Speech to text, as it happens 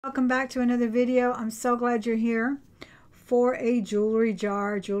Welcome back to another video. I'm so glad you're here for a jewelry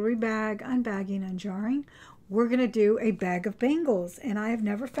jar, jewelry bag, unbagging, unjarring. We're going to do a bag of bangles, and I have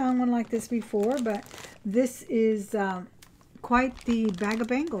never found one like this before, but this is quite the bag of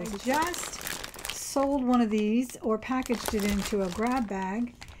bangles. I just sold one of these or packaged it into a grab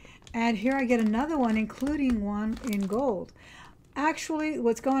bag, and here I get another one, including one in gold. Actually,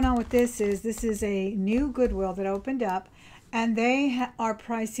 what's going on with this is a new Goodwill that opened up, and they are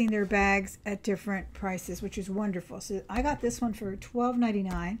pricing their bags at different prices, which is wonderful. So I got this one for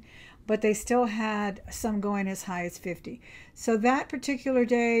 $12.99, but they still had some going as high as $50. So that particular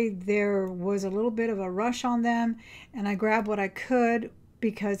day, there was a little bit of a rush on them, and I grabbed what I could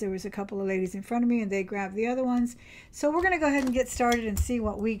because there was a couple of ladies in front of me, and they grabbed the other ones. So we're going to go ahead and get started and see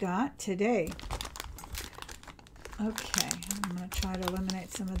what we got today. Okay, I'm going to try to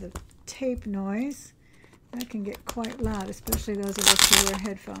eliminate some of the tape noise. That can get quite loud, especially those of us who wear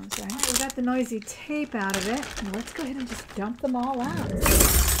headphones, right? All right, we got the noisy tape out of it. And let's go ahead and just dump them all out.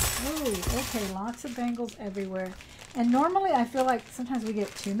 Oh, okay, lots of bangles everywhere. And normally I feel like sometimes we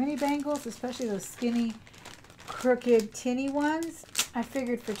get too many bangles, especially those skinny, crooked, tinny ones. I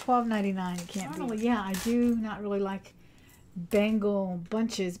figured for $12.99 it can't be. Normally, yeah, I do not really like bangle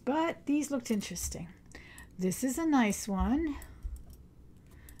bunches, but these looked interesting. This is a nice one.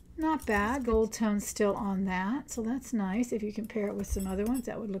 Not bad. Gold tone still on that, so that's nice. If you compare it with some other ones,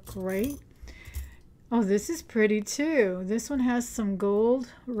 that would look great. Oh, this is pretty too. This one has some gold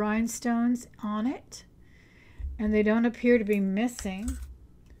rhinestones on it, and they don't appear to be missing.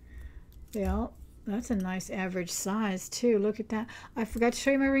 Yeah, that's a nice average size too. Look at that. I forgot to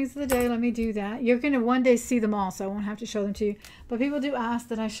show you my rings of the day. Let me do that. You're going to one day see them all, so I won't have to show them to you. But people do ask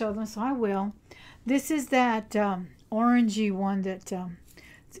that I show them, so I will. This is that orangey one that...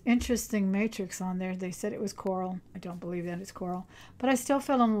 It's interesting matrix on there. They said it was coral. I don't believe that it's coral. But I still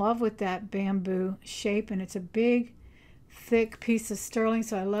fell in love with that bamboo shape, and it's a big, thick piece of sterling,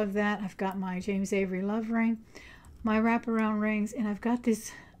 so I love that. I've got my James Avery love ring, my wraparound rings, and I've got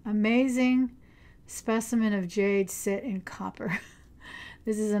this amazing specimen of jade set in copper.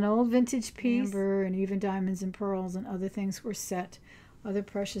 This is an old vintage piece. Amber and even diamonds and pearls and other things were set. Other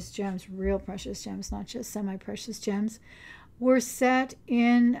precious gems, real precious gems, not just semi-precious gems, were set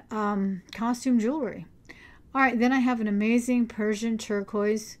in costume jewelry. All right, then I have an amazing Persian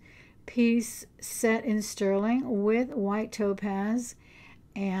turquoise piece set in sterling with white topaz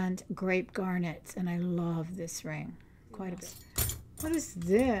and grape garnets, and I love this ring quite a bit. What is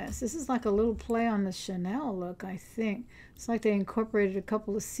this? This is like a little play on the Chanel look, I think. It's like they incorporated a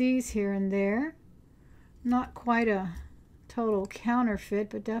couple of C's here and there. Not quite a total counterfeit,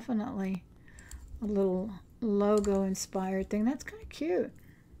 but definitely a little logo inspired thing. That's kind of cute.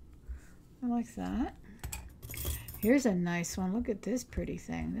 I like that. Here's a nice one. Look at this pretty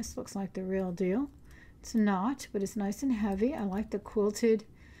thing. This looks like the real deal. It's not, but it's nice and heavy. I like the quilted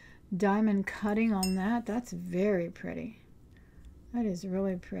diamond cutting on that. That's very pretty. That is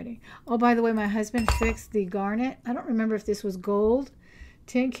really pretty. Oh, by the way, my husband fixed the garnet. I don't remember if this was gold,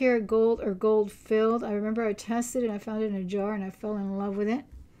 10 karat gold, or gold filled. I remember I tested it. I found it in a jar and I fell in love with it.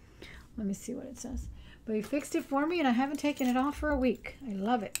 Let me see what it says. But he fixed it for me, and I haven't taken it off for a week. I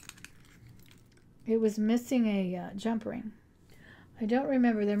love it. It was missing a jump ring. I don't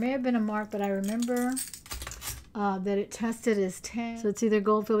remember. There may have been a mark, but I remember that it tested as 10. So it's either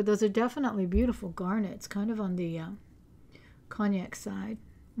gold filled, but those are definitely beautiful garnets, kind of on the cognac side.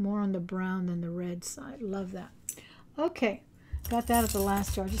 More on the brown than the red side. Love that. Okay. Got that at the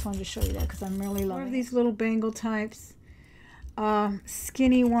last jar. I just wanted to show you that because I'm really loving it. These little bangle types.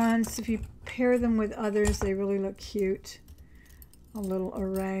 Skinny ones. If you pair them with others, they really look cute. A little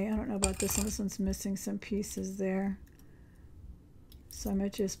array. I don't know about this one. This one's missing some pieces there, so I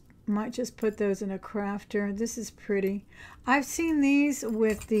might just put those in a crafter. This is pretty. I've seen these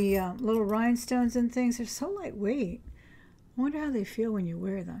with the little rhinestones and things. They're so lightweight. I wonder how they feel when you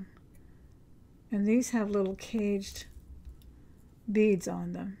wear them. And these have little caged beads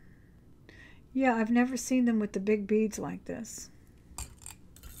on them. Yeah, I've never seen them with the big beads like this.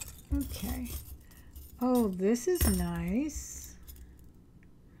 Okay. Oh, this is nice.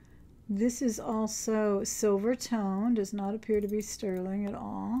 This is also silver tone. Does not appear to be sterling at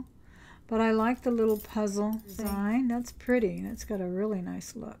all. But I like the little puzzle design. That's pretty. That's got a really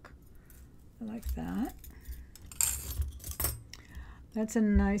nice look. I like that. That's a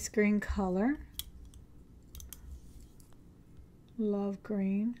nice green color. Love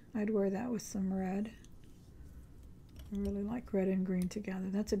green. I'd wear that with some red. I really like red and green together.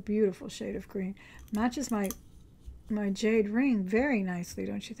 That's a beautiful shade of green. Matches my jade ring very nicely,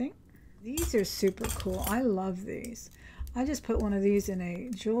 don't you think? These are super cool. I love these. I just put one of these in a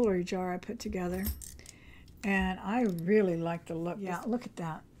jewelry jar I put together, and I really like the look. Yeah, look at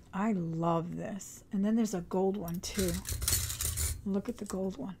that. I love this. And then there's a gold one too. Look at the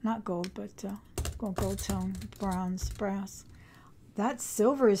gold one. Not gold, but gold tone, bronze, brass. That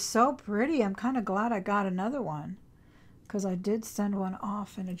silver is so pretty. I'm kind of glad I got another one, because I did send one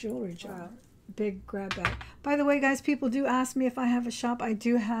off in a jewelry jar. Wow. Big grab bag. By the way, guys, people do ask me if I have a shop. I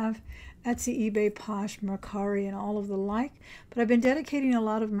do have Etsy, eBay, Posh, Mercari, and all of the like. But I've been dedicating a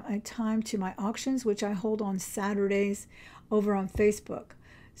lot of my time to my auctions, which I hold on Saturdays over on Facebook.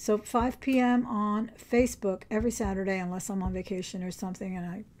 So 5 p.m. on Facebook every Saturday, unless I'm on vacation or something, and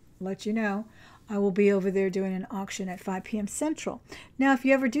I let you know, I will be over there doing an auction at 5 p.m. Central. Now, if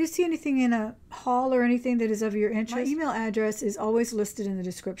you ever do see anything in a haul or anything that is of your interest, my email address is always listed in the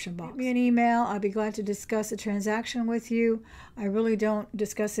description box. Give me an email. I'll be glad to discuss a transaction with you. I really don't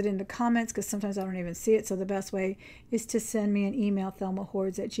discuss it in the comments because sometimes I don't even see it. So the best way is to send me an email,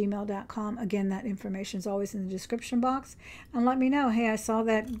 thelmahordes@gmail.com. Again, that information is always in the description box. And let me know, hey, I saw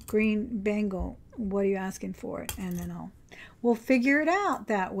that green bangle. What are you asking for it? And then we'll figure it out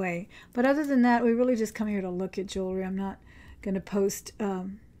that way. But other than that, we really just come here to look at jewelry. I'm not going to post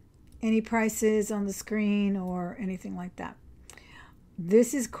any prices on the screen or anything like that.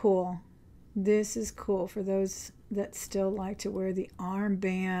 This is cool. This is cool for those that still like to wear the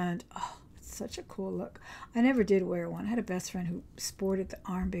armband. Oh, it's such a cool look. I never did wear one. I had a best friend who sported the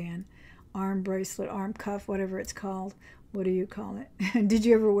armband, arm bracelet, arm cuff, whatever it's called. What do you call it? Did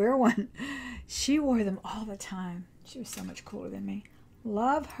you ever wear one? She wore them all the time. She was so much cooler than me.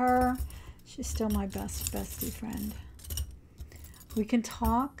 Love her. She's still my bestie friend. We can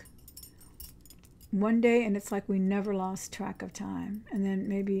talk one day and it's like we never lost track of time. And then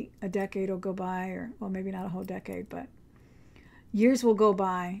maybe a decade will go by, or, well, maybe not a whole decade, but years will go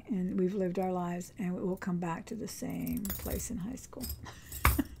by and we've lived our lives and we'll come back to the same place in high school.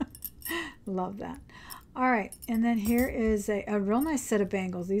 Love that. All right, and then here is a real nice set of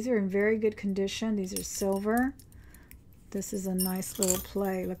bangles. These are in very good condition. These are silver. This is a nice little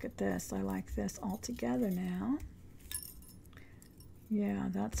play. Look at this. I like this all together now. Yeah,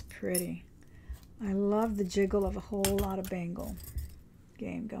 that's pretty. I love the jiggle of a whole lot of bangle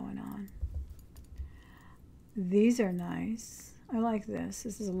game going on. These are nice. I like this.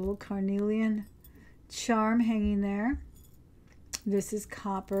 This is a little carnelian charm hanging there. This is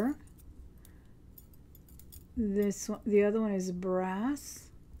copper. This one, the other one is brass.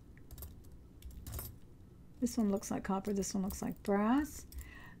 This one looks like copper. This one looks like brass.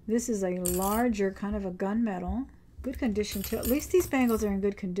 This is a larger kind of a gunmetal. Good condition too. At least these bangles are in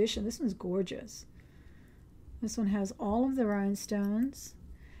good condition. This one's gorgeous. This one has all of the rhinestones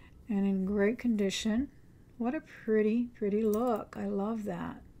and in great condition. What a pretty, pretty look. I love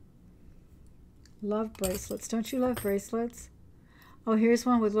that. Love bracelets. Don't you love bracelets? Oh, here's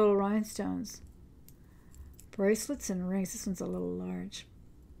one with little rhinestones. Bracelets and rings. This one's a little large.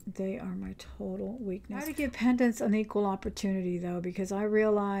 They are my total weakness. I try to give pendants an equal opportunity though, because I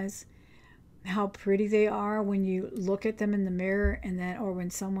realize how pretty they are when you look at them in the mirror, and then, or when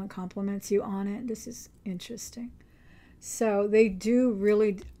someone compliments you on it. This is interesting. So they do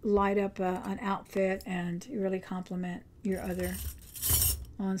really light up an outfit and really complement your other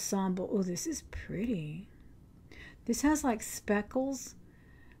ensemble. Oh, this is pretty. This has like speckles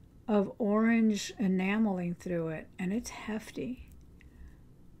of orange enameling through it, and it's hefty.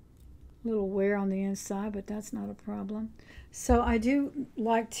 A little wear on the inside, but that's not a problem. So I do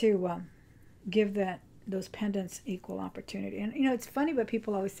like to give those pendants equal opportunity. And you know, it's funny, but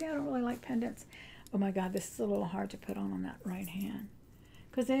people always say, I don't really like pendants. Oh my God, this is a little hard to put on that right hand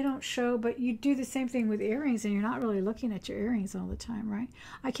because they don't show. But you do the same thing with earrings, and you're not really looking at your earrings all the time, right?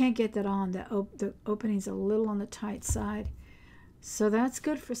 I can't get that on. The opening's a little on the tight side. So that's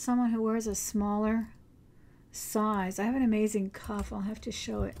good for someone who wears a smaller size. I have an amazing cuff. I'll have to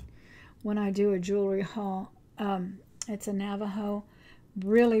show it when I do a jewelry haul. It's a Navajo.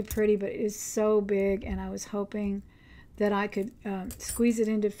 Really pretty, but it is so big, and I was hoping that I could squeeze it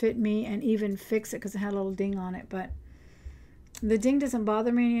in to fit me and even fix it because it had a little ding on it. But the ding doesn't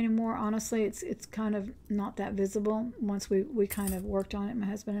bother me anymore. Honestly, it's kind of not that visible once we kind of worked on it, my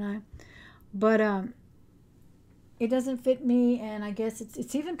husband and I. But it doesn't fit me, and I guess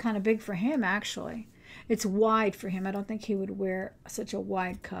it's even kind of big for him, actually. It's wide for him. I don't think he would wear such a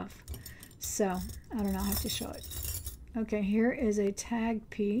wide cuff. So, I don't know. I'll have to show it. Okay, here is a tag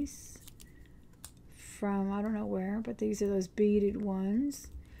piece from, I don't know where, but these are those beaded ones.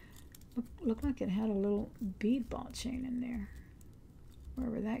 Look like it had a little bead ball chain in there,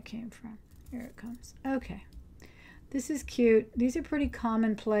 wherever that came from. Here it comes. Okay, This is cute. These are pretty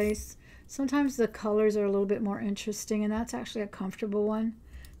commonplace. Sometimes the colors are a little bit more interesting, and that's actually a comfortable one.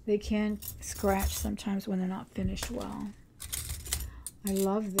 They can scratch sometimes when they're not finished well. I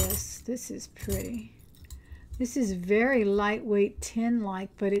love this. This is pretty. This is very lightweight tin-like,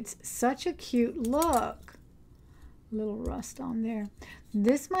 but it's such a cute look. A little rust on there.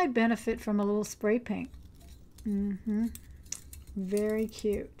 This might benefit from a little spray paint. Very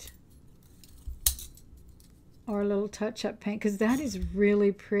cute. Or a little touch-up paint, because that is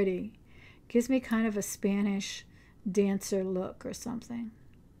really pretty. Gives me kind of a Spanish dancer look or something.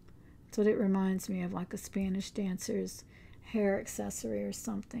 That's what it reminds me of, like a Spanish dancer's hair accessory or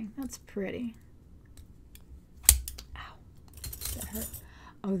something. That's pretty. Ow, that hurt.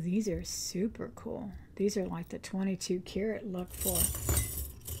 Oh, these are super cool. These are like the 22 karat look for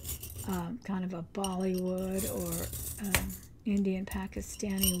kind of a Bollywood or Indian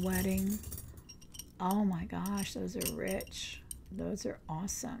Pakistani wedding. Oh my gosh, those are rich. Those are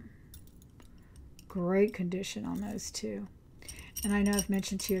awesome. Great condition on those too. And I know I've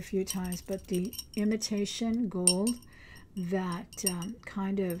mentioned to you a few times, but the imitation gold that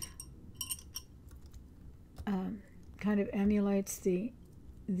kind of emulates the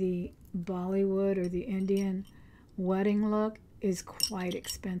Bollywood or the Indian wedding look is quite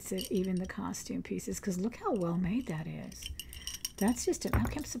expensive, even the costume pieces, because look how well made that is. That's just,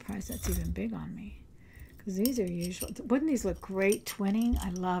 I'm surprised that's even big on me, because these are usual. Wouldn't these look great twinning? I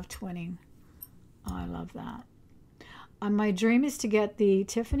love twinning. Oh, I love that. My dream is to get the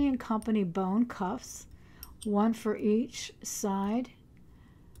Tiffany & Company bone cuffs, one for each side,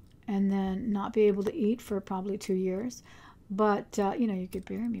 and then not be able to eat for probably 2 years. But, you know, you could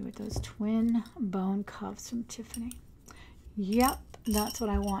bury me with those twin bone cuffs from Tiffany. Yep, that's what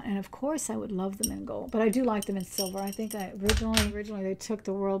I want. And, of course, I would love them in gold. But I do like them in silver. I think originally they took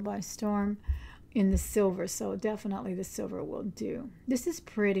the world by storm in the silver. So definitely the silver will do. This is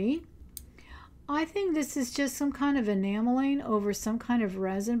pretty. I think this is just some kind of enameling over some kind of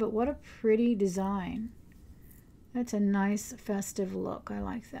resin. But what a pretty design. That's a nice festive look. I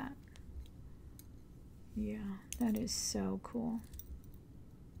like that. Yeah, that is so cool.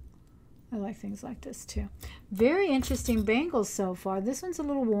 I like things like this too. Very interesting bangles so far. This one's a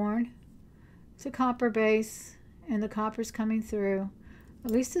little worn. It's a copper base, and the copper's coming through.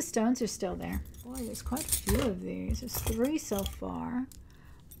 At least the stones are still there. Boy, there's quite a few of these. There's 3 so far.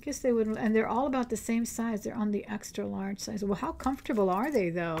 I guess they wouldn't, and they're all about the same size. They're on the extra large size. Well, how comfortable are they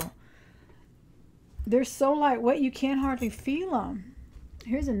though? They're so lightweight you can't hardly feel them.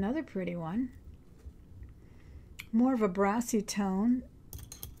 Here's another pretty one. More of a brassy tone.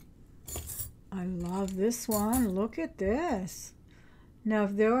 I love this one. Look at this. Now,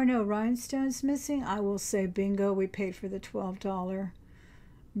 if there are no rhinestones missing, I will say bingo, we paid for the $12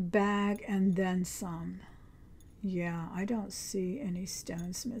 bag and then some. Yeah, I don't see any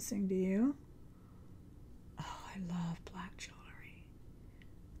stones missing. Do you? Oh, I love black jewelry.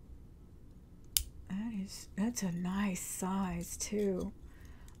 That's a nice size too.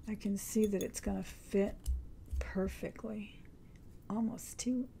 I can see that it's going to fit perfectly. Almost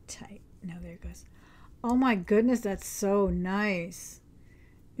too tight. No, there it goes. Oh my goodness, that's so nice.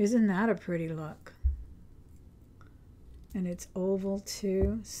 Isn't that a pretty look? And it's oval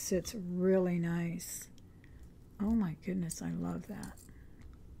too. Sits really nice. Oh my goodness, I love that.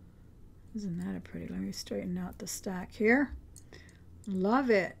 Isn't that a pretty? Let me straighten out the stack here.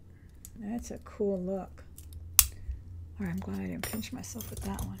 Love it. That's a cool look. All right, I'm glad I didn't pinch myself with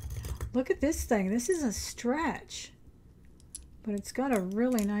that one. Look at this thing. This is a stretch, but it's got a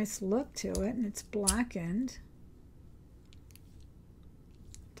really nice look to it, and it's blackened.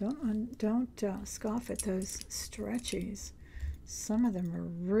 Don't scoff at those stretchies. Some of them are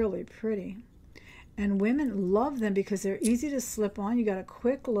really pretty, and women love them because they're easy to slip on. You got a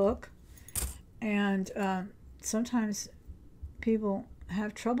quick look, and sometimes people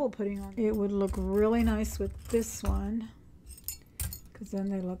have trouble putting on. It would look really nice with this one, because then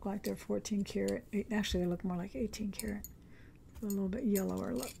they look like they're 14 karat. Actually, they look more like 18 karat. A little bit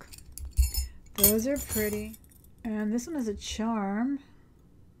yellower look. Those are pretty. And this one is a charm.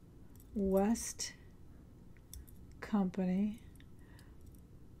 West Company.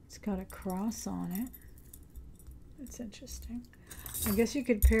 It's got a cross on it. That's interesting. I guess you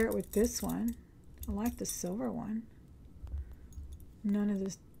could pair it with this one. I like the silver one. None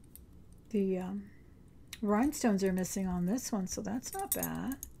of the rhinestones are missing on this one, so that's not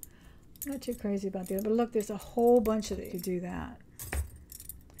bad. Not too crazy about the other, but look, there's a whole bunch of it to do that.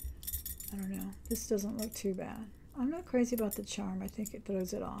 I don't know. This doesn't look too bad. I'm not crazy about the charm. I think it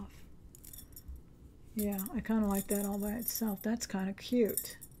throws it off. Yeah, I kind of like that all by itself. That's kind of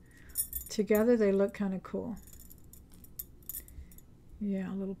cute. Together, they look kind of cool.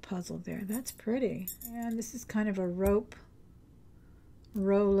 Yeah, a little puzzle there. That's pretty. And this is kind of a rope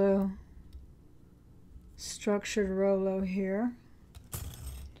Rolo, structured Rolo here.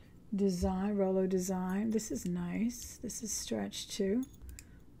 Design, Rolo design. This is nice. This is stretched too.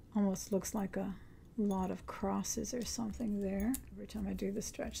 Almost looks like a lot of crosses or something there. Every time I do the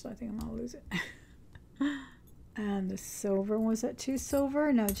stretch, I think I'm gonna lose it. And the silver, was that 2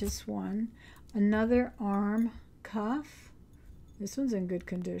 silver? No, just 1. Another arm cuff. This one's in good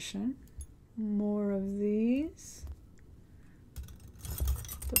condition. More of these.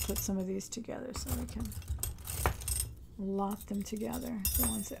 To put some of these together so we can lock them together, the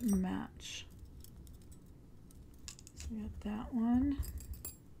ones that match. So we got that one.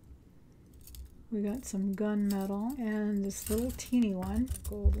 We got some gunmetal and this little teeny one,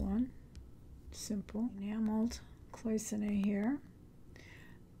 gold one, simple enameled cloisonne here,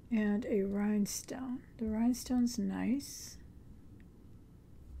 and a rhinestone. The rhinestone's nice,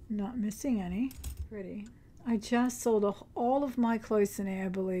 not missing any. Pretty. I just sold all of my cloisonne, I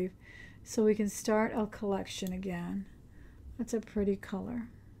believe, so we can start a collection again. That's a pretty color.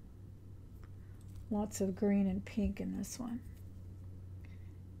 Lots of green and pink in this one.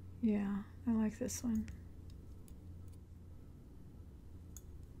 Yeah, I like this one.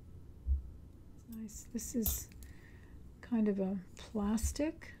 Nice. This is kind of a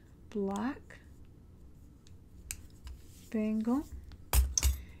plastic black bangle.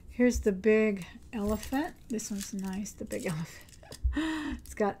 Here's the big elephant. This one's nice, the big elephant.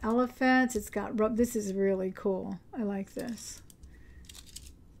 It's got elephants, it's got rub. This is really cool. I like this.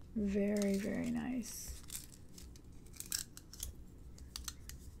 Very, very nice.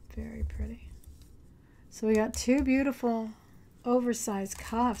 Very pretty. So we got 2 beautiful oversized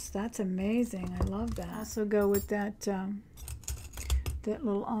cuffs. That's amazing. I love that. Also go with that that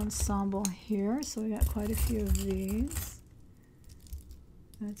little ensemble here. So we got quite a few of these.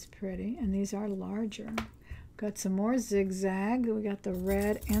 That's pretty. And these are larger. Got some more zigzag. We got the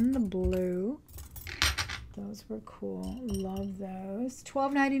red and the blue. Those were cool. Love those.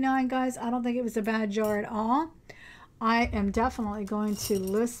 $12.99, guys. I don't think it was a bad jar at all. I am definitely going to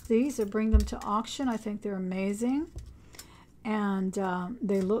list these or bring them to auction. I think they're amazing. And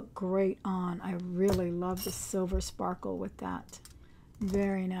they look great on. I really love the silver sparkle with that.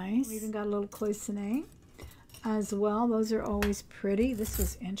 Very nice. We even got a little cloisonne as well. Those are always pretty. This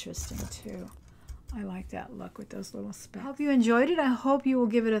was interesting too. I like that look with those little specks. I hope you enjoyed it. I hope you will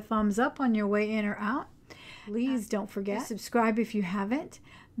give it a thumbs up on your way in or out. Please don't forget to subscribe if you haven't.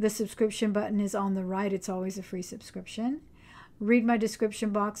 The subscription button is on the right. It's always a free subscription. Read my description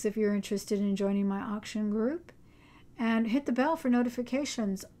box if you're interested in joining my auction group. And hit the bell for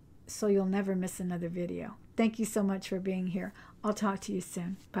notifications so you'll never miss another video. Thank you so much for being here. I'll talk to you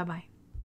soon. Bye-bye.